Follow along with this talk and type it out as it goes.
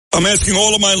I'm asking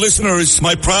all of my listeners,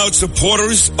 my proud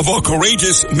supporters of our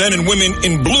courageous men and women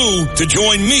in blue, to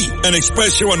join me and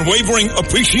express your unwavering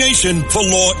appreciation for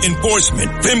law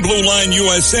enforcement. Thin Blue Line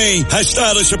USA has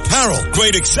stylish apparel,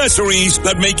 great accessories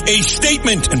that make a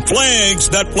statement, and flags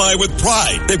that fly with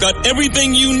pride. They've got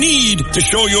everything you need to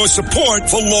show your support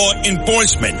for law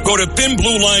enforcement. Go to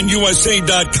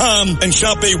thinbluelineusa.com and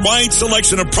shop a wide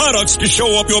selection of products to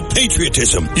show up your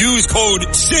patriotism. Use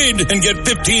code SID and get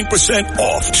 15%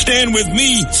 off. Stand with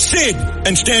me, Sid,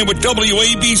 and stand with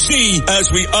WABC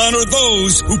as we honor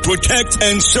those who protect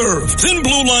and serve.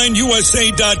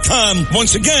 ThinBlueLineUSA.com.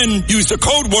 Once again, use the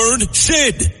code word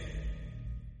SID.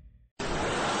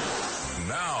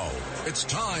 Now, it's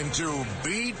time to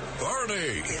beat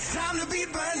Bernie. It's time to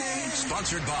beat Bernie.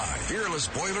 Sponsored by Fearless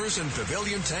Boilers and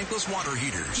Pavilion Tankless Water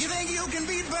Heaters. You think you can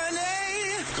beat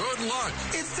Bernie? Good luck.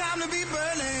 It's time to beat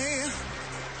Bernie.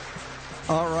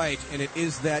 All right, and it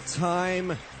is that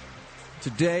time.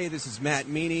 Today, this is Matt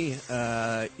Meany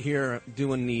here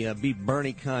doing the Beat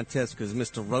Bernie contest because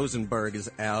Mr. Rosenberg is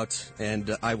out,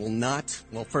 and I will not.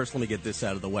 Well, first, let me get this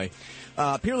out of the way.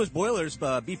 Peerless Boilers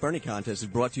Beat Bernie contest is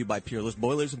brought to you by Peerless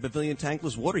Boilers and Pavilion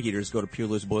Tankless Water Heaters. Go to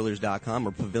peerlessboilers.com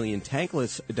or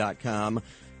paviliontankless.com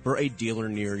for a dealer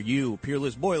near you.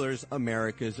 Peerless Boilers,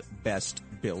 America's best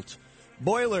built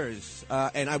boilers.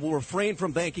 And I will refrain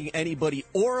from thanking anybody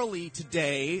orally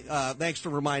today. Thanks for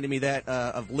reminding me that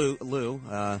of Lou.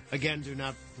 Again, do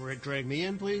not drag me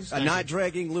in, please. Not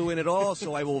dragging Lou in at all,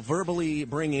 so I will verbally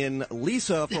bring in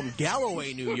Lisa from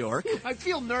Galloway, New York. I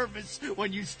feel nervous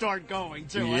when you start going,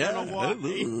 too. Yeah. I don't know why.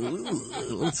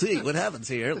 Let's see what happens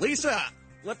here. Lisa,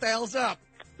 what the hell's up?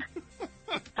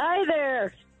 Hi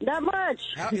there. Not much.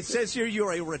 It says here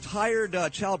you're a retired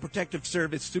Child Protective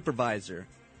Service supervisor.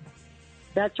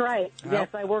 That's right. How? Yes,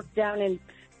 I work down in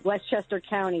Westchester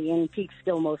County in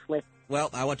Peekskill mostly. Well,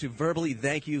 I want to verbally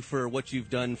thank you for what you've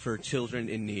done for children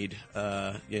in need.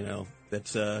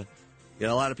 That's a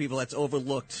lot of people that's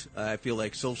overlooked. I feel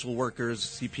like social workers,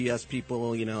 CPS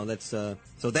people, that's so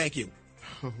thank you.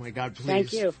 Oh, my God, please.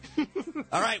 Thank you.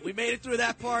 All right, we made it through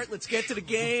that part. Let's get to the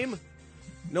game.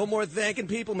 No more thanking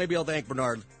people. Maybe I'll thank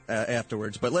Bernard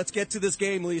afterwards. But let's get to this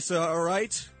game, Lisa, all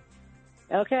right?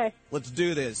 Okay. Let's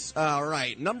do this. All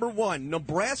right. Number one,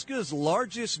 Nebraska's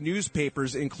largest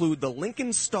newspapers include the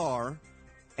Lincoln Star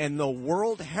and the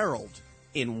World Herald.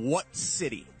 In what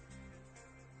city?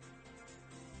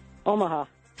 Omaha.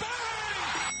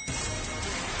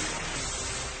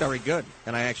 Very good.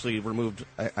 And I actually removed,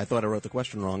 I thought I wrote the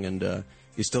question wrong, and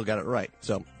you still got it right.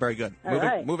 So, very good.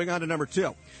 Moving on to number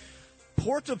two.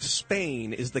 Port of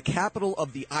Spain is the capital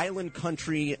of the island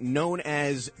country known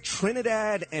as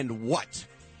Trinidad and what?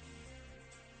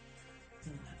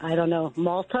 I don't know.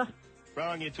 Malta?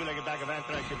 Wrong, you two-legged bag of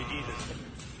anthrax, should be Jesus.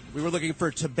 We were looking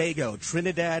for Tobago,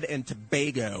 Trinidad and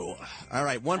Tobago. All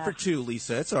right, 1 for 2,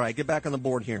 Lisa. It's all right. Get back on the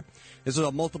board here. This is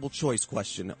a multiple-choice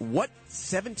question. What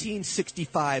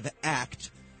 1765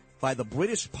 act by the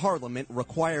British Parliament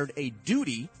required a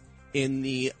duty in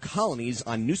the colonies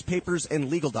on newspapers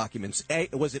and legal documents?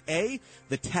 Was it A,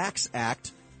 the Tax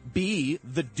Act, B,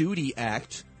 the Duty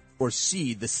Act, or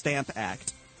C, the Stamp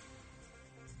Act?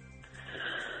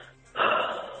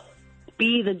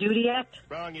 B, the Duty Act?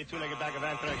 Wrong, you two-legged bag of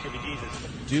anthrax, should be Jesus.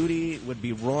 Duty would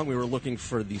be wrong. We were looking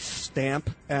for the Stamp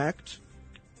Act.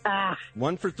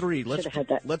 1 for 3.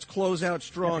 Let's close out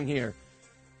strong here.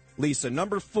 Lisa,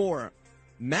 number 4.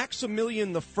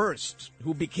 Maximilian I,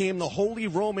 who became the Holy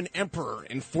Roman Emperor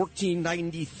in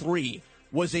 1493,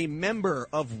 was a member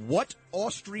of what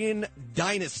Austrian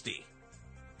dynasty?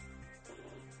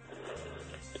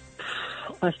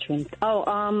 Austrian.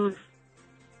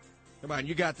 Come on,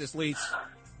 you got this, Lise.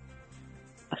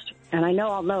 And I know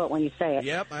I'll know it when you say it.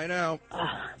 Yep, I know.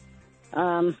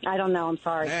 I don't know. I'm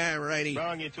sorry. All righty.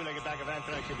 Wrong, you two-legged bag of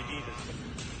anthrax, should be Jesus.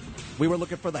 We were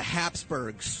looking for the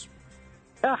Habsburgs.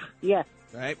 Yes.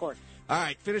 Right? Of course. All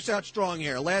right, finish out strong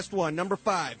here. Last one, number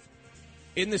 5.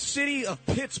 In the city of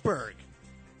Pittsburgh,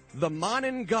 the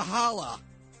Monongahela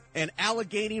and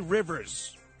Allegheny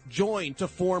Rivers join to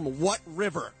form what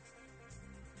river?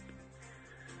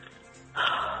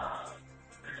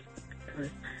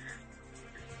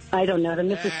 I don't know. The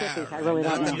Mississippi. I really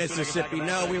don't know. Not the Mississippi.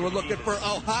 No, we were looking for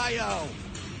Ohio.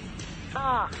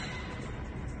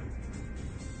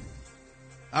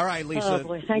 All right, Lisa. Oh,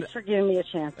 boy. Thanks for giving me a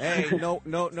chance. Hey,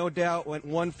 no doubt. Went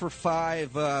 1 for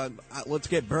 5. Let's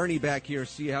get Bernie back here,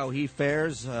 see how he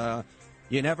fares.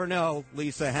 You never know,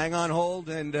 Lisa. Hang on hold,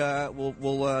 and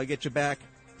we'll get you back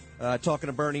talking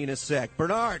to Bernie in a sec.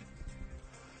 Bernard.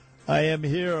 I am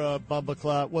here, Bumba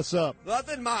Clot. What's up?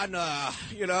 Nothing, man.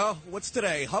 What's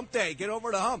today? Hump day. Get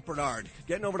over the hump, Bernard.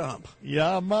 Getting over the hump.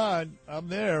 Yeah, I'm on. I'm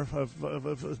there.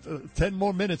 10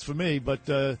 more minutes for me,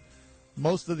 but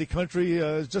most of the country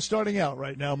is just starting out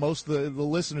right now, most of the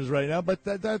listeners right now, but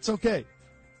that's okay.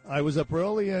 I was up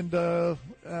early, and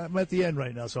I'm at the end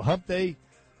right now. So hump day,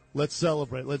 let's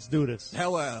celebrate. Let's do this.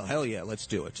 Hell yeah, let's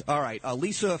do it. All right,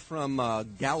 Lisa from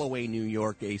Galloway, New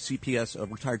York, a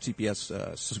retired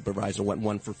CPS supervisor, went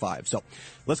 1 for 5. So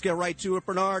let's get right to it,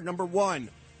 Bernard. Number 1,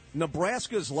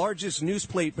 Nebraska's largest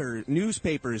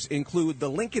newspapers include the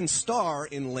Lincoln Star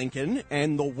in Lincoln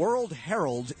and the World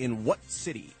Herald in what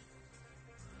city?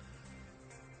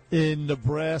 In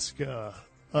Nebraska,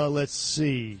 let's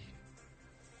see.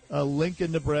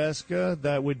 Lincoln, Nebraska,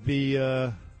 that would be,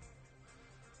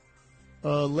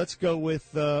 let's go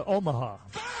with Omaha.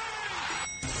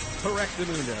 Correct,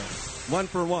 Mundo. 1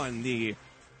 for 1, the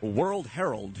World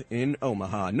Herald in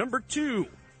Omaha. Number 2.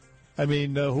 I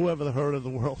mean, whoever heard of the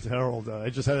World Herald? I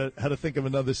just had to think of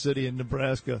another city in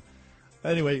Nebraska.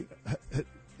 Anyway,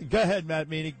 go ahead, Matt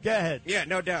Meany. Go ahead. Yeah,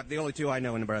 no doubt. The only two I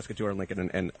know in Nebraska, too, are Lincoln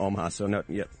and Omaha. So, no,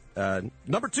 yeah.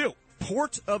 Number 2.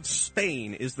 Port of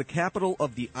Spain is the capital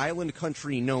of the island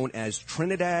country known as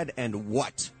Trinidad and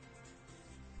what?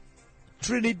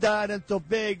 Trinidad and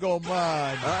Tobago,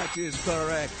 man. That is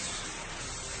correct.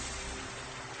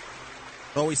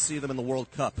 Always see them in the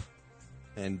World Cup.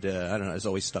 And, I don't know, it's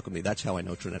always stuck with me. That's how I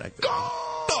know Trinidad.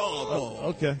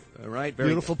 Okay. All right.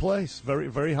 Beautiful place. Very,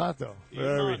 very hot, though.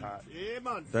 Very hot.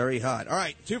 Very hot. All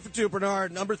right. 2 for 2,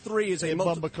 Bernard. Number 3 is a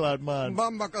Number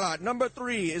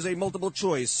 3 is a multiple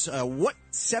choice. What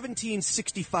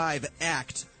 1765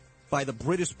 act by the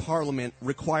British Parliament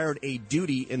required a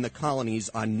duty in the colonies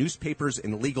on newspapers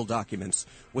and legal documents?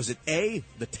 Was it A,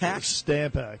 the Tax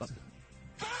Stamp Act?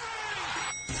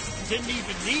 Didn't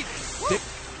even need it.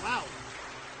 Wow.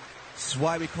 That's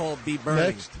why we call it Beat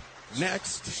Burning.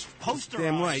 Next. Posterized.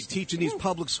 Damn right. Teaching these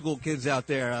public school kids out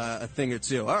there a thing or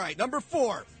two. All right. Number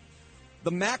 4.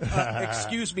 The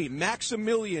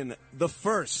Maximilian the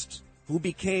First, who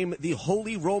became the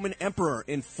Holy Roman Emperor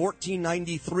in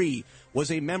 1493,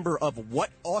 was a member of what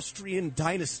Austrian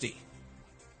dynasty?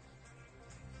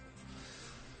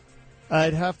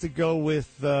 I'd have to go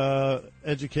with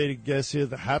educated guess here,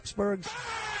 the Habsburgs.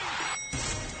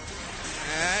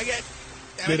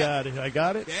 Get out of here. I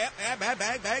got it? Yeah, bang,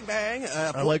 bang, bang, bang.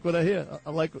 I like what I hear.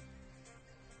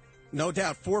 No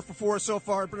doubt. 4 for 4 so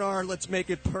far, Bernard. Let's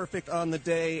make it perfect on the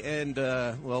day, and,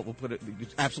 we'll put it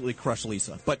absolutely crush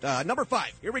Lisa. But number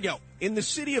 5, here we go. In the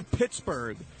city of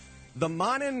Pittsburgh, the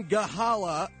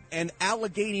Monongahela and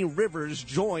Allegheny rivers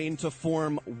join to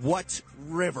form what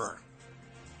river?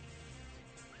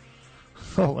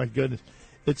 Oh, my goodness.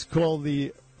 It's called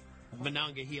the...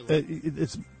 Monongahela.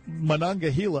 It's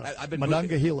Monongahela.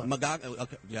 Monongahela.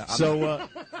 Okay, yeah. So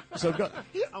go.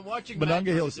 I'm watching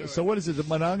Monongahela. So what is it? The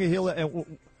Monongahela and what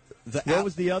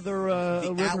was the other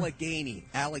the river?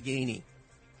 Allegheny.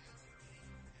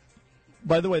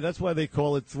 By the way, that's why they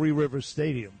call it Three Rivers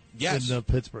Stadium in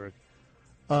Pittsburgh.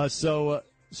 So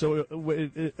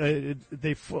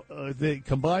they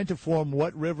combine to form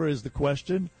what river is the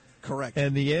question? Correct.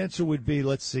 And the answer would be,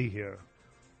 let's see here.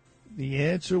 The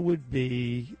answer would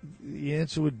be,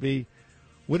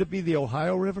 would it be the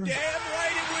Ohio River? Damn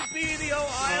right it would be the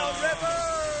Ohio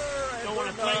River! Don't want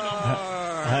to play no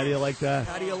more. How do you like that?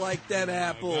 How do you like them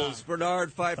apples?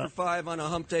 Bernard, 5 for 5 on a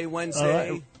Hump Day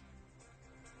Wednesday. Right.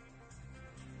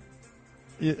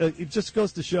 It just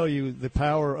goes to show you the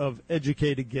power of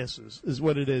educated guesses, is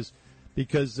what it is.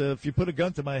 Because if you put a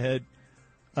gun to my head,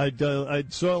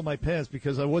 I'd soil my pants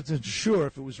because I wasn't sure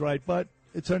if it was right, but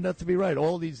it turned out to be right.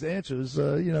 All these answers,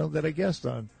 that I guessed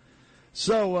on.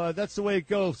 So that's the way it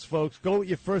goes, folks. Go with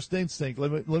your first instinct.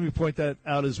 Let me point that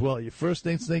out as well. Your first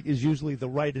instinct is usually the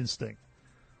right instinct.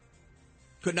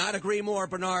 Could not agree more,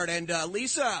 Bernard. And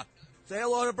Lisa, say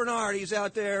hello to Bernard. He's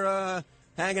out there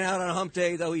hanging out on a Hump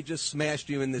Day, though he just smashed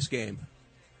you in this game.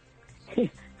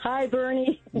 Hi,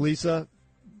 Bernie. Lisa.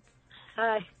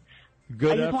 Hi.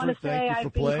 Good I just effort. want to say Thank you I've for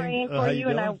been playing. praying for you,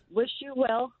 and I wish you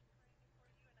well.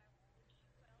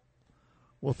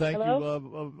 Well, thank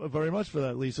you very much for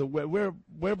that, Lisa. Where,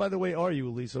 by the way, are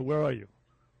you, Lisa? Where are you?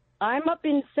 I'm up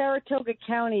in Saratoga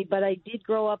County, but I did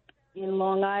grow up in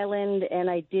Long Island,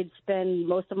 and I did spend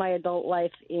most of my adult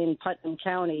life in Putnam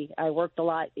County. I worked a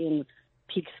lot in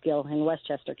Peekskill in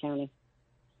Westchester County.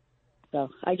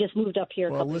 So I just moved up here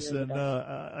a couple years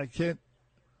ago. I can't.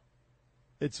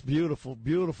 It's beautiful,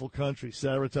 beautiful country,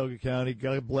 Saratoga County.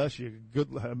 God bless you. Good.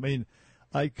 I mean,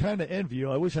 I kind of envy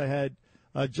you. I wish I had.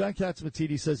 John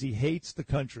Katzmatidis says he hates the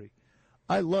country.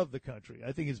 I love the country.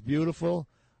 I think it's beautiful.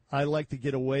 I like to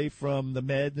get away from the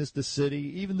madness, the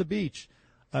city, even the beach.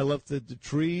 I love the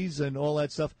trees and all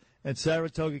that stuff. And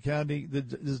Saratoga County,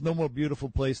 there's no more beautiful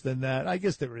place than that. I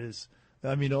guess there is.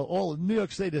 I mean, all New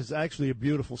York State is actually a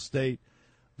beautiful state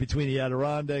between the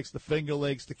Adirondacks, the Finger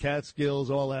Lakes, the Catskills,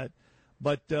 all that.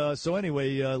 But so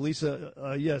anyway,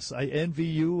 Lisa, yes, I envy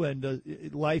you and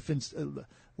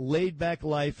laid back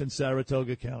life in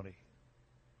Saratoga County.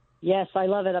 Yes, I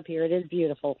love it up here. It is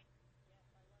beautiful.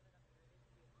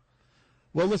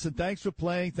 Well, listen, thanks for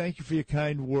playing. Thank you for your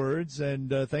kind words,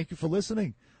 and thank you for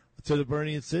listening to the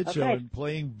Bernie and Sid Show and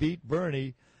playing Beat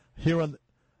Bernie here on.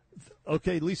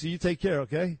 Okay, Lisa, you take care.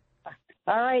 Okay.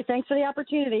 All right. Thanks for the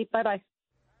opportunity. Bye-bye.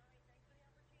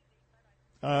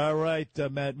 All right,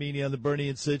 Matt Meany on the Bernie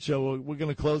and Sid Show. We're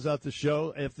going to close out the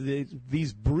show after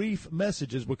these brief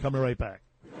messages. We're coming right back.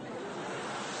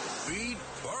 Beat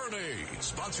Bernie,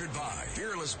 sponsored by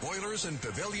Fearless Boilers and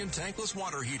Pavilion Tankless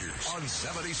Water Heaters on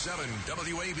 77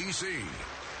 WABC.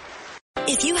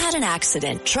 If you had an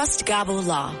accident, trust Gabu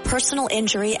Law, personal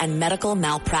injury and medical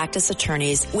malpractice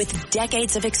attorneys with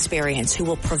decades of experience who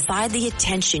will provide the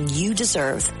attention you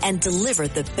deserve and deliver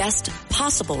the best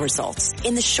possible results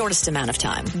in the shortest amount of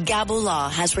time. Gabu Law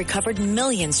has recovered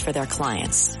millions for their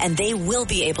clients, and they will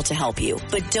be able to help you.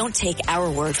 But don't take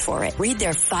our word for it. Read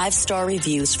their 5-star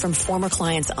reviews from former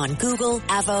clients on Google,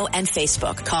 Avo, and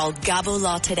Facebook. Call Gabu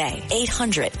Law today,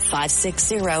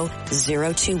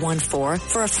 800-560-0214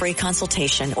 for a free consultation,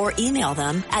 or email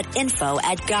them at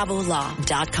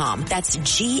info@gabulaw.com. That's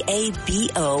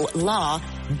GABO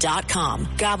law.com.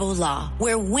 Gabu Law,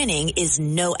 where winning is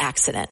no accident.